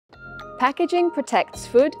Packaging protects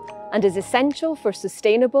food and is essential for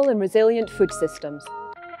sustainable and resilient food systems.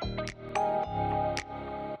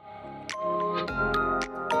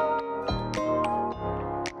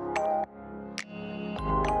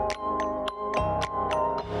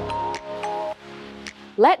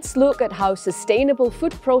 Let's look at how sustainable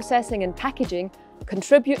food processing and packaging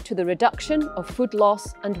contribute to the reduction of food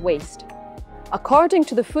loss and waste. According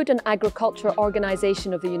to the Food and Agriculture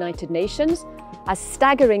Organization of the United Nations, a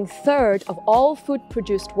staggering third of all food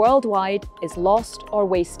produced worldwide is lost or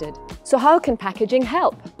wasted. So how can packaging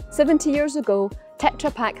help? 70 years ago,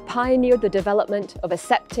 Tetra Pak pioneered the development of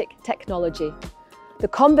aseptic technology. The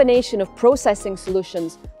combination of processing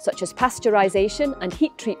solutions such as pasteurization and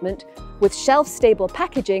heat treatment with shelf-stable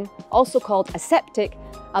packaging, also called aseptic,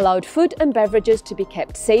 allowed food and beverages to be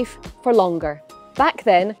kept safe for longer. Back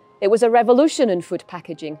then, it was a revolution in food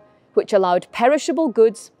packaging, which allowed perishable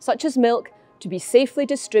goods such as milk to be safely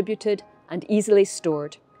distributed and easily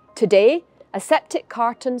stored. Today, aseptic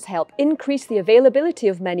cartons help increase the availability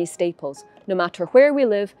of many staples, no matter where we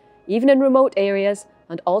live, even in remote areas,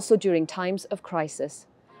 and also during times of crisis.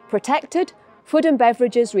 Protected, food and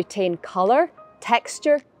beverages retain colour,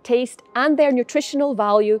 texture, taste, and their nutritional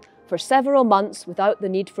value for several months without the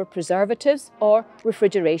need for preservatives or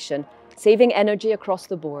refrigeration, saving energy across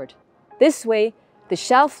the board. This way, the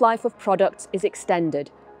shelf life of products is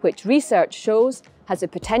extended, which research shows has the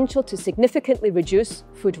potential to significantly reduce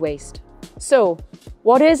food waste. So,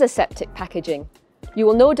 what is aseptic packaging? You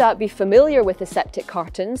will no doubt be familiar with aseptic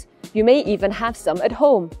cartons. You may even have some at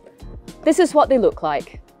home. This is what they look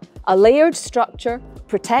like. A layered structure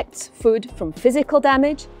protects food from physical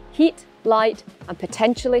damage, heat, light, and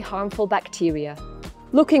potentially harmful bacteria.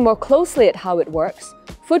 Looking more closely at how it works,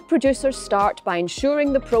 food producers start by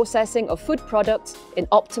ensuring the processing of food products in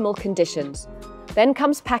optimal conditions. Then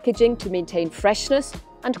comes packaging to maintain freshness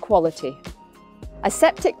and quality.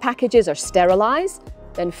 Aseptic packages are sterilized,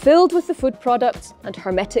 then filled with the food products and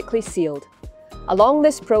hermetically sealed. Along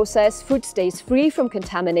this process, food stays free from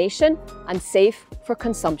contamination and safe for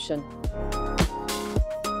consumption.